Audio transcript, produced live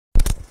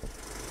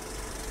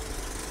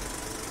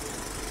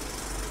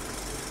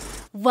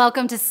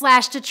Welcome to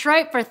Slash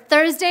Detroit for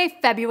Thursday,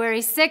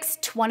 February 6,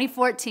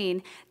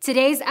 2014.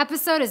 Today's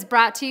episode is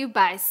brought to you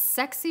by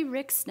Sexy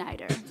Rick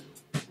Snyder.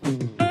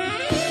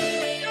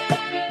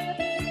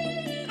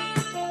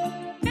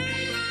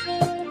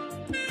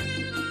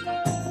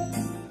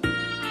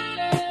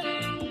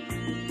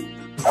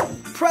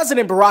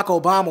 President Barack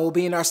Obama will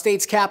be in our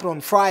state's capital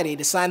on Friday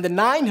to sign the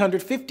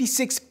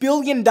 $956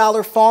 billion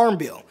farm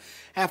bill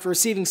after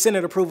receiving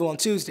Senate approval on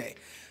Tuesday.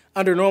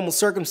 Under normal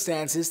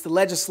circumstances, the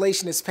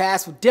legislation is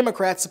passed with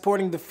Democrats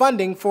supporting the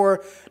funding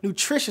for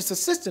nutritious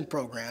assistance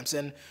programs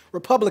and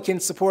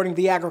Republicans supporting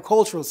the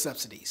agricultural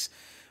subsidies.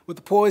 With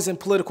the poised and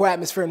political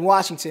atmosphere in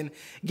Washington,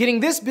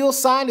 getting this bill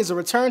signed is a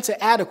return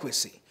to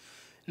adequacy.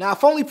 Now,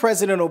 if only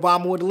President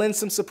Obama would lend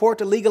some support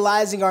to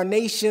legalizing our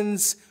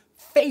nation's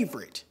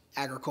favorite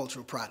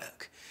agricultural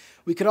product,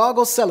 we could all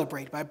go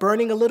celebrate by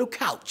burning a little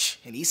couch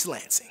in East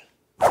Lansing.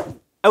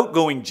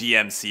 Outgoing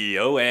GM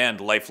CEO and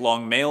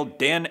lifelong male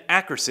Dan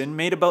Akerson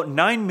made about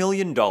 $9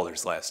 million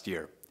last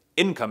year.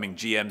 Incoming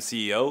GM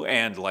CEO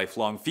and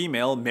lifelong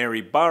female Mary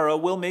Barra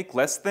will make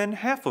less than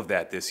half of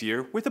that this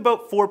year, with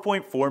about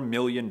 $4.4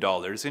 million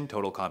in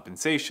total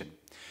compensation.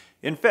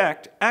 In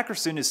fact,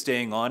 Akerson is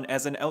staying on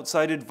as an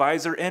outside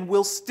advisor and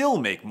will still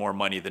make more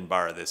money than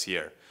Barra this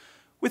year.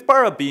 With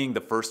Barra being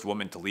the first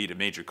woman to lead a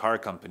major car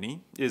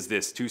company, is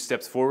this 2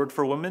 steps forward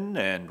for women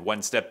and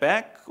 1 step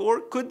back?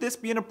 Or could this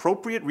be an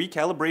appropriate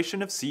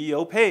recalibration of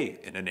CEO pay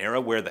in an era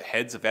where the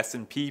heads of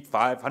S&P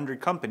 500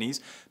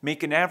 companies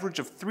make an average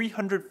of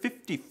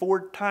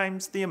 354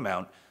 times the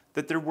amount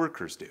that their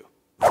workers do?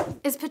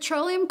 Is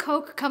petroleum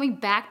coke coming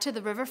back to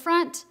the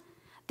riverfront?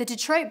 The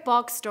Detroit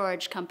Bulk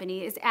Storage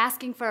Company is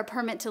asking for a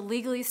permit to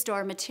legally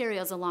store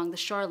materials along the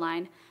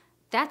shoreline.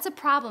 That's a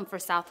problem for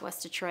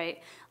Southwest Detroit.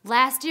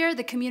 Last year,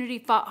 the community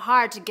fought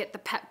hard to get the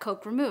pet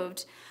coke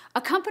removed.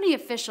 A company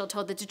official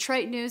told the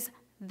Detroit News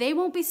they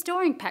won't be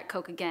storing pet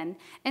coke again.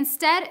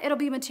 Instead, it'll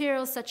be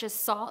materials such as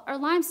salt or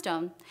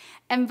limestone.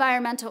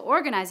 Environmental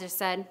organizers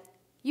said,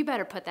 "You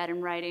better put that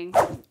in writing."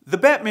 The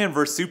Batman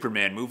vs.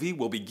 Superman movie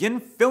will begin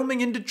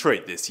filming in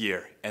Detroit this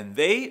year, and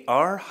they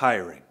are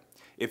hiring.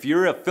 If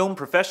you're a film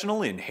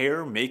professional in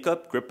hair,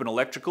 makeup, grip and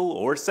electrical,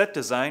 or set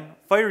design,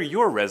 fire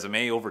your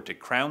resume over to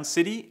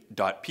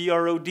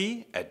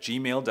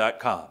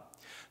crowncity.prod@gmail.com.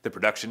 The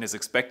production is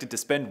expected to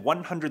spend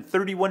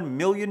 $131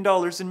 million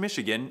in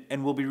Michigan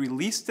and will be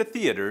released to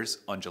theaters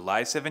on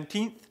July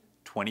 17,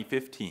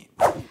 2015.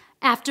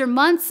 After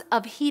months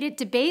of heated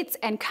debates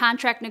and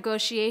contract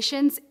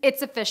negotiations,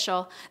 it's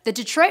official. The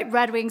Detroit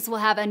Red Wings will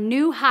have a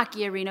new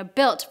hockey arena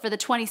built for the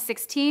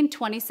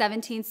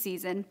 2016-2017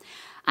 season.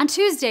 On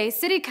Tuesday,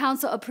 City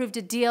Council approved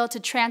a deal to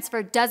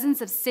transfer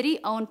dozens of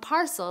city-owned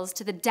parcels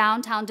to the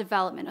Downtown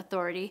Development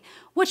Authority,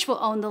 which will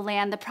own the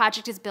land the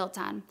project is built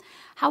on.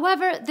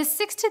 However, the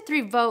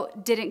 6-3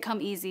 vote didn't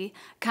come easy.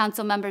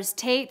 Council members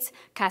Tate,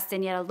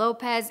 Castañeda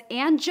Lopez,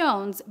 and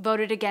Jones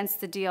voted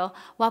against the deal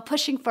while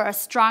pushing for a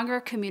stronger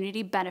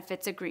community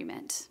benefits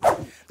agreement.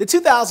 The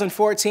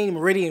 2014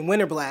 Meridian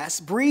Winter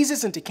Blast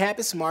breezes into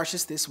Campus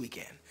Martius this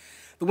weekend.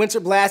 The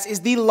Winter Blast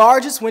is the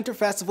largest winter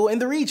festival in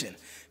the region,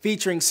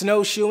 featuring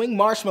snowshoeing,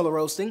 marshmallow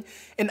roasting,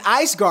 an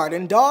ice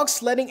garden, dog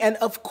sledding, and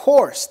of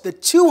course, the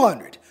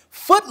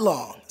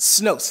 200-foot-long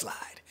snow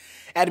slide.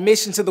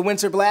 Admission to the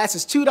Winter Blast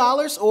is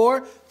 $2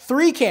 or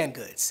 3 canned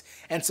goods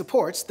and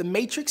supports the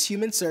Matrix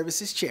Human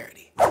Services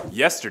charity.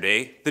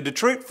 Yesterday, the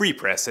Detroit Free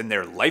Press and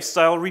their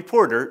lifestyle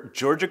reporter,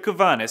 Georgia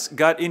Kavanis,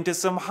 got into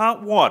some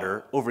hot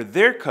water over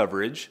their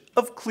coverage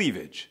of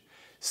cleavage,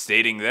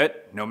 stating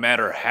that, no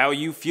matter how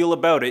you feel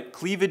about it,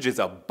 cleavage is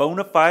a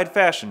bona fide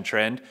fashion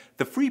trend.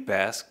 The Free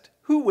asked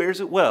who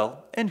wears it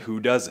well and who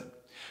doesn't.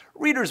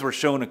 Readers were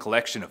shown a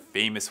collection of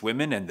famous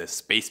women and the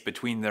space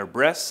between their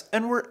breasts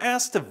and were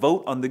asked to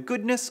vote on the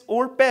goodness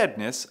or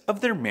badness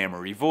of their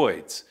mammary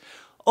voids.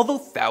 Although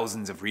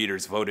thousands of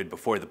readers voted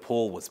before the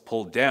poll was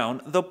pulled down,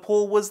 the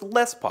poll was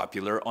less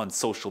popular on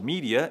social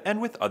media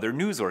and with other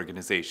news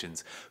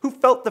organizations, who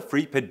felt the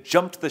Freep had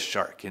jumped the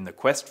shark in the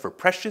quest for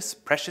precious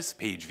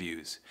page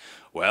views.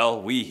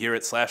 Well, we here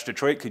at Slash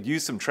Detroit could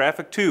use some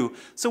traffic too,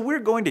 so we're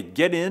going to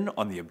get in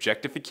on the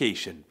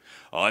objectification.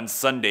 On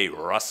Sunday,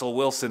 Russell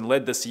Wilson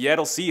led the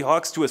Seattle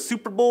Seahawks to a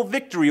Super Bowl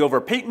victory over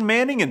Peyton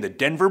Manning and the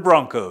Denver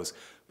Broncos.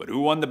 But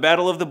who won the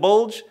Battle of the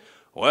Bulge?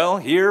 Well,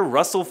 here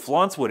Russell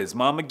flaunts what his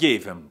mama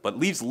gave him, but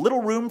leaves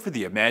little room for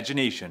the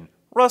imagination.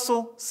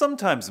 Russell,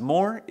 sometimes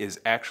more is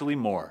actually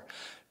more.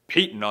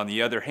 Peyton, on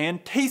the other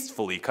hand,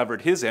 tastefully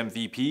covered his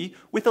MVP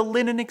with a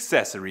linen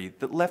accessory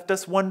that left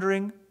us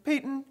wondering,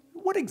 Peyton,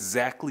 what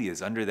exactly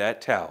is under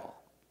that towel?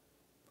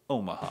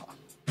 Omaha.